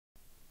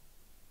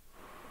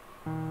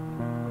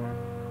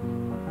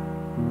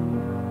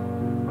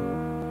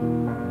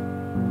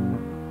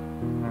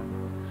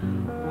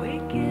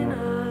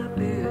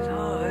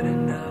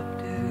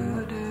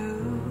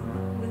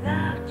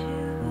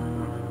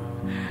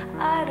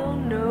I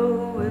don't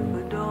know if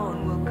the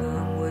dawn will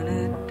come when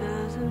it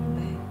doesn't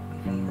make me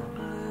feel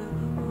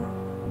blue.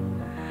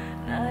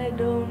 And I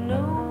don't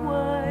know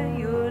why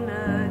you're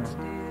not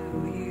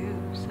still here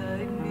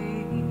beside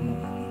me.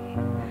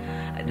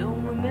 I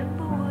don't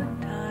remember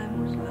what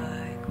time was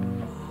like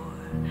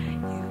before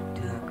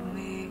you took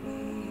me.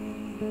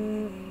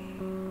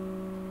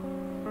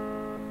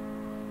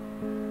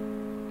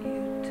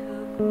 You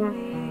took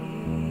me.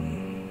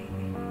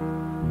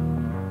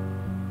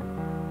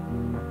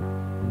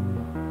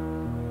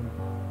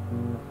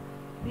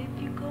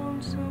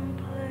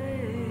 Someplace,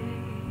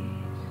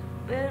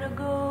 better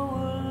go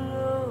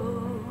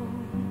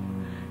alone.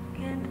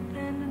 Can't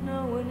depend on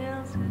no one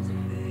else's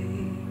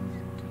face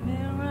to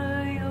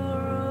mirror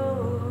your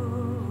own.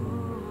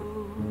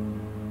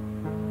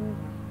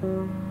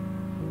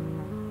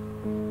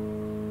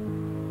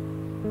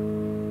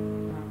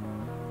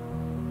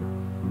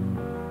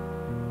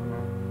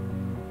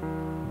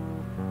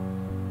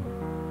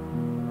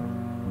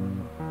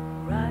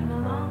 Riding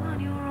along on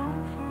your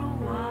own for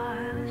a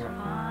while is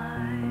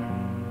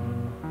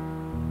fine.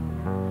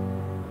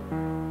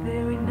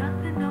 There ain't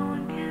nothing no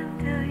one can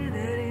tell you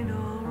that ain't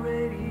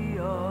already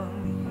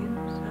on the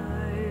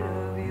inside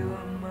of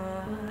your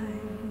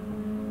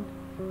mind.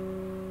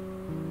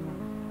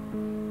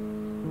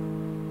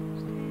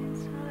 Stay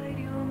inside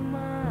your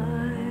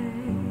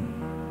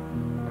mind.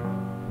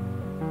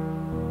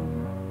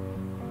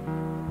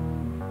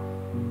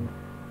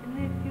 And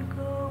if you're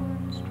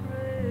going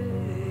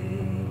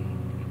straight,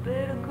 you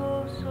better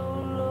go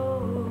so